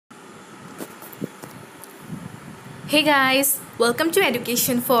Hey guys, welcome to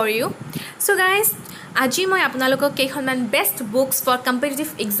Education for You. So guys, আজি মই আপোনালোকক কেইখনমান best books for competitive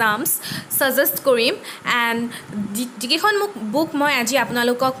exams suggest কৰিম এণ্ড যিকেইখন বুক মই আজি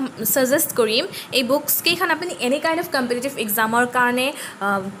আপোনালোকক সাজেষ্ট কৰিম এই বুকস কেইখন আপুনি এনি কাইণ্ড অফ কম্পিটিটিভ এক্সামৰ কাৰণে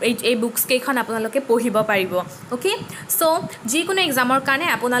এই বুকস কেইখন আপোনালোকে পঢ়িব পাৰিব ওকে সো যিকোনো এক্সামৰ কাৰণে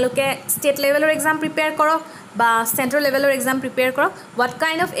আপোনালোকে ষ্টেট লেভেলৰ এক্সাম প্ৰিপেয়াৰ কৰক বা সেন্ট্ৰাল লেভেলৰ এক্সাম প্ৰিপেয়াৰ কৰক what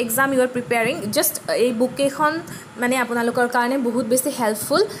kind of exam U R preparing just এই বুক কেইখন মানে আপোনালোকৰ কাৰণে বহুত বেছি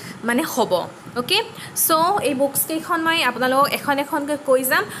হেল্পফুল মানে হ'ব ওকে সো এই বুকস কেইখন মই আপোনালোকক এখন কৈ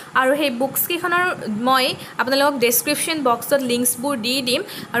যাম আৰু সেই বুকস কেইখনৰ মই আপোনালোকক ডেসক্ৰিপচন বক্সত লিংকছবোৰ দি দিম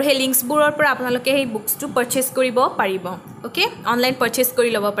আৰু সেই লিংকছবোৰৰ পৰা আপোনালোকে সেই বুকসটো পাৰচেজ কৰিব পাৰিব ওকে অনলাইন পাৰচেজ কৰি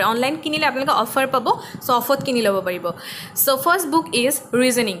ল'ব পাৰে অনলাইন কিনিলে আপোনালোকে অফাৰ পাব সো অফত কিনি ল'ব পাৰিব so first book is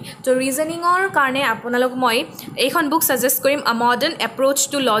reasoning তো ৰিজনিঙৰ কাৰণে আপোনালোক মই এইখন বুক সাজেষ্ট কৰিম আ modern approach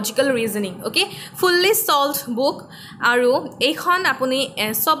two logical reasoning okay fully solved book আৰু এইখন আপুনি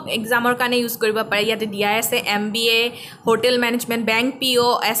সব এক্সামৰ কাৰণে ইউজ কৰিব পাৰে ইয়াতে দিয়া আছে MBA hotel management bank PO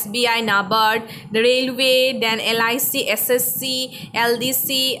SBI NABARD railway then LIC SSC LDC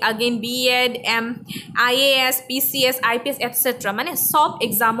again B.Ed IAS PCS IPS etc মানে সব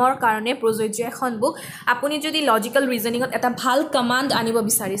এক্সামৰ কাৰণে প্ৰযোজ্য এখন বুক আপুনি যদি লজিক্যাল ৰিজনিঙত এটা ভাল কমান্ড আনিব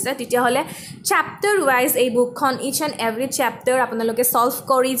বিচাৰিছে তেতিয়া হলে চ্যাপ্টাৰ ওয়াইজ এই বুকখন ইচ এণ্ড এভৰি চ্যাপ্টাৰ আপোনালোকে সলভ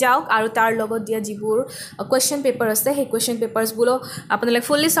কৰি যাওক আৰু তাৰ লগত দিয়া যিবোৰ কোৱেশ্চন পেপাৰ আছে সেই কোৱেশ্চন পেপাৰছবোৰ আপোনালোকে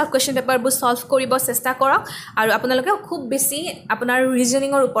ফুললি সলভ কোৱেশ্চন পেপাৰবোৰ সলভ কৰিব চেষ্টা কৰক আৰু আপোনালোকে খুব বেছি আপোনাৰ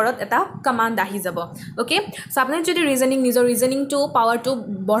ৰিজনিঙৰ ওপৰত এটা কমান্ড আহি যাব ওকে সো আপুনি যদি নিজৰ ৰিজনিংটো পাৱাৰটো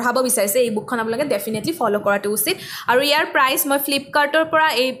বঢ়াব বিচাৰিছে এই বুকখন আপোনালোকে ডেফিনেটলি ফলো কৰাটো উচিত আৰু ইয়াৰ প্ৰাইস মই ফ্লিপকাৰ্টৰ পৰা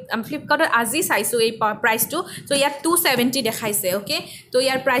এই ফ্লিপকাৰ্টৰ আজি চাইছো এই প্ৰাইসটো সো ইয়াত 270 দেখাইছে ওকে তো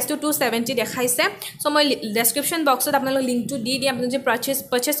ইয়াৰ প্ৰাইসটো 270 দেখাইছে সো মই ডেসক্ৰিপচন বক্সত আপোনালোক লিংকটো দি দিম আপুনি যদি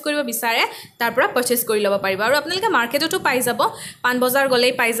পাৰচেজ কৰিব বিচাৰে তাৰ পৰা পাৰচেজ কৰি ল'ব পাৰিব আৰু আপোনালোকে মাৰ্কেটতো পাই যাব পান বজাৰ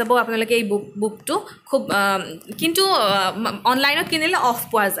গলেই পাই যাব আপোনালোকে এই বুকটো খুব কিন্তু অনলাইনত কিনিলে অফ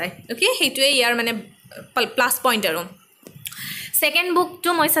পোৱা যায় ওকে হেতুৱে ইয়াৰ মানে প্লাস পইণ্ট আৰু সেকেন্ড বুকটো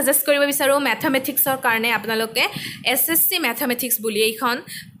মই সাজেষ্ট কৰিব বিচাৰো ম্যাথমেটিক্সৰ কাৰণে আপোনালোকে SSC ম্যাথমেটিক্স বুলি এইখন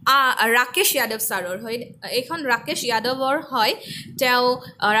ৰাকেশ যাদৱ ছাৰৰ হয় এইখন ৰাকেশ যাদৱৰ হয় তেওঁ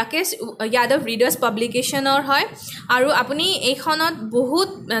ৰাকেশ যাদৱ ৰিডাৰ্ছ পাব্লিকেশ্যনৰ হয় আৰু আপুনি এইখনত বহুত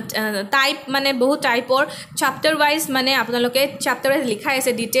টাইপৰ চ্যাপ্টাৰ ওয়াইজ মানে আপোনালোকে চ্যাপ্টাৰ ওয়াইজ লিখাই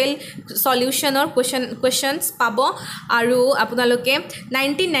আছে ডিটেইল সলিউশনৰ কোৱেশ্চনছ পাব আৰু আপোনালোকে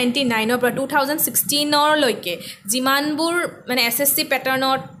 1999 ৰ পৰা 2016 লৈকে যিমানবোৰ মানে SSC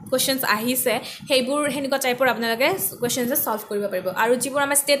প্যাটাৰ্নৰ questions আহিছে হেইবোৰ হেনিকা টাইপৰ আপোনালোকে questions সলভ কৰিব পাৰিব আৰু যিবোৰ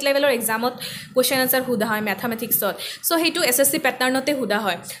আমাৰ ষ্টেট লেভেলৰ এক্সামত question answer হুদা হয় ম্যাথমেটিক্সত সো হেতু SSC প্যাটাৰ্নতে হুদা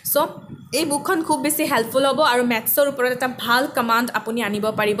হয় সো এই বুকখন খুব বেছি হেল্পফুল হ'ব আৰু ম্যাথছৰ ওপৰত এটা ভাল কমান্ড আপুনি আনিব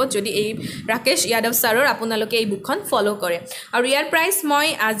পাৰিব যদি এই ৰাকেশ যাদৱ ছাৰৰ আপোনালোকে এই বুকখন ফলো কৰে আৰু ইয়াৰ প্ৰাইস মই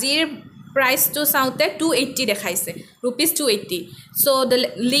আজিৰ price to saute 280 দেখাইছে rupees 280 so the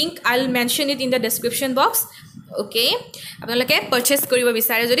link I'll mention it in the description box okay আপোনালোকে পাৰচেজ কৰিব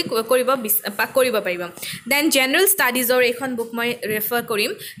বিচাৰে যদি কৰিব পাৰিব দেন জেনাৰেল ষ্টাডিজৰ এখন বুক মই ৰেফাৰ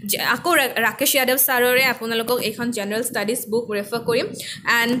কৰিম আকৌ ৰাকেশ যাদৱ ছাৰৰে আপোনালোকক এখন জেনাৰেল ষ্টাডিজ বুক ৰেফাৰ কৰিম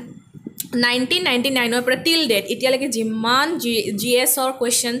এণ্ড 1999 ৰ পৰা টিল ডেট এতিয়ালৈকে যিমান GS ৰ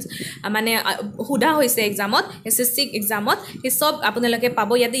কোৱেশ্চনছ মানে হুদা হৈছে এক্সামত SSC এক্সামত এই সব আপোনালোকে পাব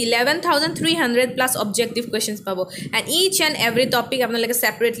ইয়াতে 11300 প্লাস অবজেক্টিভ কোৱেশ্চনছ পাব and is and every topic আপোনালোকে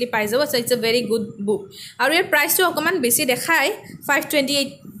সেপাৰেটলি পাই যাব so it's a very good book আৰু ইয়াৰ প্ৰাইসটো অকমান বেছি দেখায়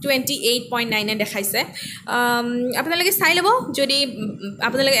 528.99 দেখাইছে আপোনালোকে চাই ল'ব যদি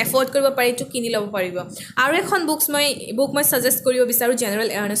আপোনালোকে এফৰ্ড কৰিব পাৰি তো কিনি ল'ব পাৰিব আৰু এখন বুক মই সাজেষ্ট কৰিব বিচাৰো জেনাৰেল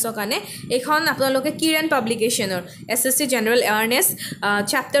এৱাৰনেছৰ কাৰণে এখন আপোনালোকে কিৰণ পাব্লিকেশ্যনৰ SSC general awareness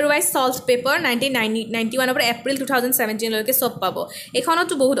chapter wise solve paper 1991 ৰ পৰা এপ্ৰিল 2017 লৈকে সব পাব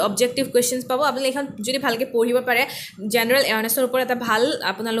এখনতো বহুত অবজেক্টিভ কোৱেশ্চনছ পাব আপুনি এখন যদি ভালকে পঢ়িব পাৰে জেনাৰেল এৱাৰনেছৰ ওপৰত এটা ভাল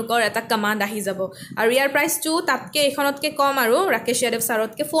আপোনালোকৰ এটা কমান্ড আহি যাব আৰু ইয়াৰ প্ৰাইসটো তাতকে এখনতকে কম আৰু ৰাকেশ যাদৱ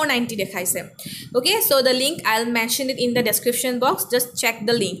ছাৰতকে 490 দেখাইছে okay so the link I'll mention it in the description box just check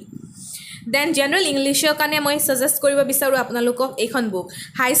the link then general english কাৰণে মই সাজেষ্ট কৰিব বিচাৰো আপোনালোকক এইখন book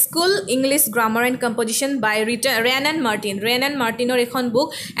high school English grammar and composition by ৰেন and মাৰ্টিনৰ এইখন book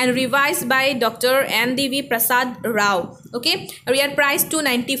and ৰিভাইজড by doctor NDV Prasad Rao okay আৰু ইয়াৰ price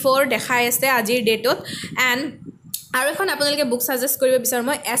 294 দেখাই আছে আজিৰ ডেটত এণ্ড আৰু এখন আপোনালোকে বুক সাজেষ্ট কৰিব বিচাৰো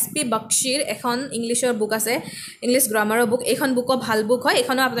মই SP বক্সিৰ এখন ইংলিছৰ বুক আছে ইংলিছ গ্ৰামাৰৰ বুক এইখন বুকো ভাল বুক হয়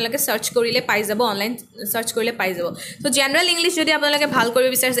এখনো আপোনালোকে সাৰ্চ কৰিলে পাই যাব অনলাইন সাৰ্চ কৰিলে পাই যাব সো জেনাৰেল ইংলিছ যদি আপোনালোকে ভাল কৰিব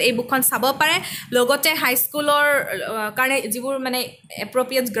বিচাৰিছে এই বুকখন চাব পাৰে লগতে হাই স্কুলৰ কাৰণে যিবোৰ মানে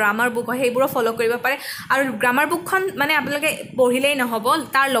এপ্ৰপ্ৰিয়েট গ্ৰামাৰ বুক হয় সেইবোৰ ফলো কৰিব পাৰে আৰু গ্ৰামাৰ বুকখন মানে আপোনালোকে পঢ়িলেই নহব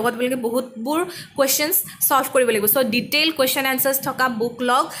তাৰ লগত আপোনালোকে বহুতবোৰ কোৱেশ্চনছ সলভ কৰিব লাগিব সো ডিটেইল কোৱেশ্চন আনসাৰ্স থকা বুক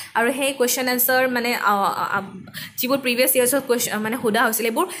লগ আৰু সেই কোৱেশ্চন আনসাৰ মানে যিবোৰ প্ৰিভিয়াছ ইয়াৰ্ছৰ কোৱেশ্চন মানে সোধা হৈছিল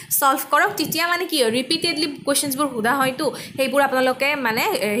এইবোৰ সলভ কৰক তেতিয়া মানে কি ৰিপিটেডলি কোৱেশ্চনছবোৰ সোধা হয়তো সেইবোৰ আপোনালোকে মানে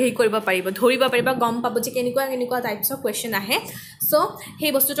হেৰি কৰিব পাৰিব ধৰিব পাৰিব গম পাব যে কেনেকুৱা টাইপছৰ কোৱেশ্চন আহে সো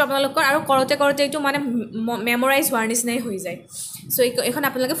সেই বস্তুটো আপোনালোকৰ আৰু কৰতে এইটো মানে মেমৰাইজ হোৱাৰ নিচিনাই হৈ যায় সো এখন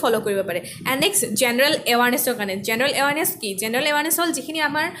আপোনালোকে ফলো কৰিব পাৰে এণ্ড নেক্সট জেনাৰেল এৱাৰনেছৰ কাৰণে জেনাৰেল এৱাৰনেছ কি জেনাৰেল এৱাৰনেছ হ'ল যিখিনি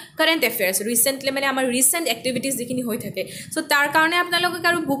আমাৰ কাৰেণ্ট এফেয়াৰ্ছ ৰিচেণ্টলি মানে আমাৰ ৰিচেণ্ট এক্টিভিটিজ যিখিনি হৈ থাকে সো তাৰ কাৰণে আপোনালোকক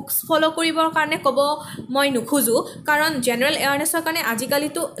আৰু বুকছ ফলো কৰিবৰ কাৰণে ক'ব মই নুখোজো কাৰণ জেনাৰেল এৱাৰনেছৰ কাৰণে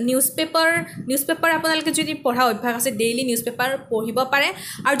আজিকালিতো নিউজ পেপাৰ আপোনালোকে যদি পঢ়া অভ্যাস আছে ডেইলি নিউজ পেপাৰ পঢ়িব পাৰে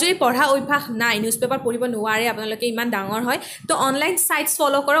আৰু যদি পঢ়া অভ্যাস নাই নিউজ পেপাৰ পঢ়িব নোৱাৰে আপোনালোকে ইমান ডাঙৰ হয় তো অনলাইন সাইটছ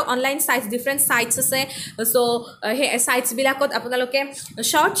ফলো কৰক অনলাইন সাইটছ ডিফাৰেণ্ট সাইটছ আছে সো সেই সাইটছবিলাকত আপোনালোকে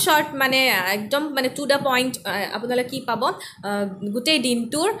শৰ্ট মানে একদম মানে টু দ্য পইণ্ট আপোনালোকে কি পাব গোটেই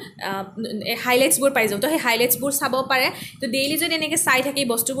দিনটোৰ হাইলাইটছবোৰ পাই যাব তো সেই হাইলাইটছবোৰ চাব পাৰে তো ডেইলি যদি এনেকৈ চাই থাকি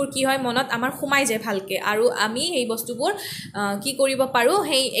বস্তুবোৰ কি হয় মনত আমাৰ সোমাই যায় ভালকৈ আৰু আমি সেই বস্তুবোৰ কি কৰিব পাৰোঁ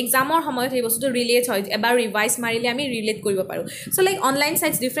সেই এক্সামৰ সময়ত সেই বস্তুটো ৰিলেট হয় এবাৰ ৰিভাইজ মাৰিলে আমি ৰিলেট কৰিব পাৰোঁ সো লাইক অনলাইন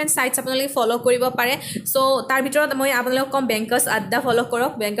সাইটছ ডিফাৰেণ্ট সাইটছ আপোনালোকে ফলো কৰিব পাৰে সো তাৰ ভিতৰত মই আপোনালোকক কম বেংকাৰ্ছ আড্ডা ফলো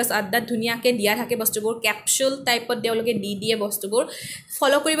কৰক বেংকাৰ্ছ আড্ডাত ধুনীয়াকৈ দিয়া থাকে বস্তুবোৰ কেপচুল টাইপত তেওঁলোকে দি দিয়ে বস্তুবোৰ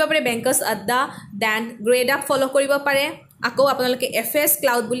ফলো কৰিব পাৰে বেংকাৰ্ছ আড্ডা দেন গ্ৰেড আপ ফলো কৰিব পাৰে আকৌ আপোনালোকে FS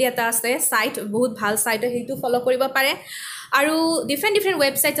ক্লাউড বুলি এটা আছে সাইট বহুত ভাল সাইট সেইটো ফলো কৰিব পাৰে আৰু ডিফাৰেণ্ট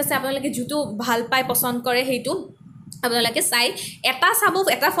ৱেবছাইটছ আছে আপোনালোকে যিটো ভাল পায় পছন্দ কৰে সেইটো আপোনালোকে চাই এটা চাব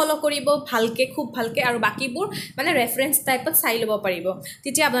এটা ফলো কৰিব ভালকৈ খুব ভালকৈ আৰু বাকিবোৰ মানে ৰেফাৰেন্স টাইপত চাই ল'ব পাৰিব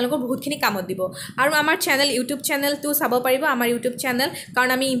তেতিয়া আপোনালোকৰ বহুতখিনি কামত দিব আৰু আমাৰ চেনেল ইউটিউব চেনেলটো চাব পাৰিব আমাৰ ইউটিউব চেনেল কাৰণ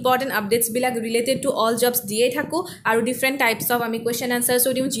আমি important আপডেটছবিলাক related to all jobs দিয়ে থাকোঁ আৰু ডিফাৰেণ্ট টাইপছ অফ আমি কুৱেশ্যন আনচাৰ্ছো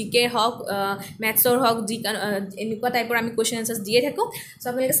দিওঁ GK হওক মেথছৰ হওক এনেকুৱা টাইপৰ আমি কুৱেশ্যন আনচাৰ্ছ দিয়ে থাকোঁ চ'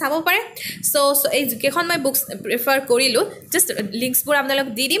 আপোনালোকে চাব পাৰে চ' এই কেইখন মই বুকছ প্ৰিফাৰ কৰিলোঁ জাষ্ট লিংকছবোৰ আপোনালোক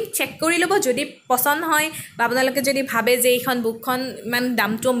দি দিম চেক কৰি ল'ব যদি পচন্দ হয় বা আপোনালোকে যদি ভাবে যে এইখন বুকখন ইমান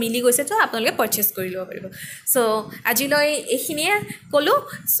দামটো মিলি গৈছে তো আপোনালোকে পাৰচেজ কৰি ল'ব পাৰিব চ' আজিলৈ এইখিনিয়ে ক'লোঁ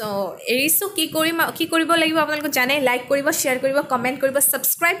চ' এৰিছোঁ কি কৰিব লাগিব আপোনালোকে জানে লাইক কৰিব শ্বেয়াৰ কৰিব কমেণ্ট কৰিব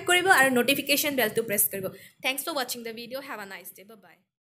ছাবস্ক্ৰাইব কৰিব আৰু ন'টিফিকেশ্যন বেলটো প্ৰেছ কৰিব থেংকছ ফৰ ৱাচিং দ্য ভিডিঅ' হেভ আ নাইচ ডে বাই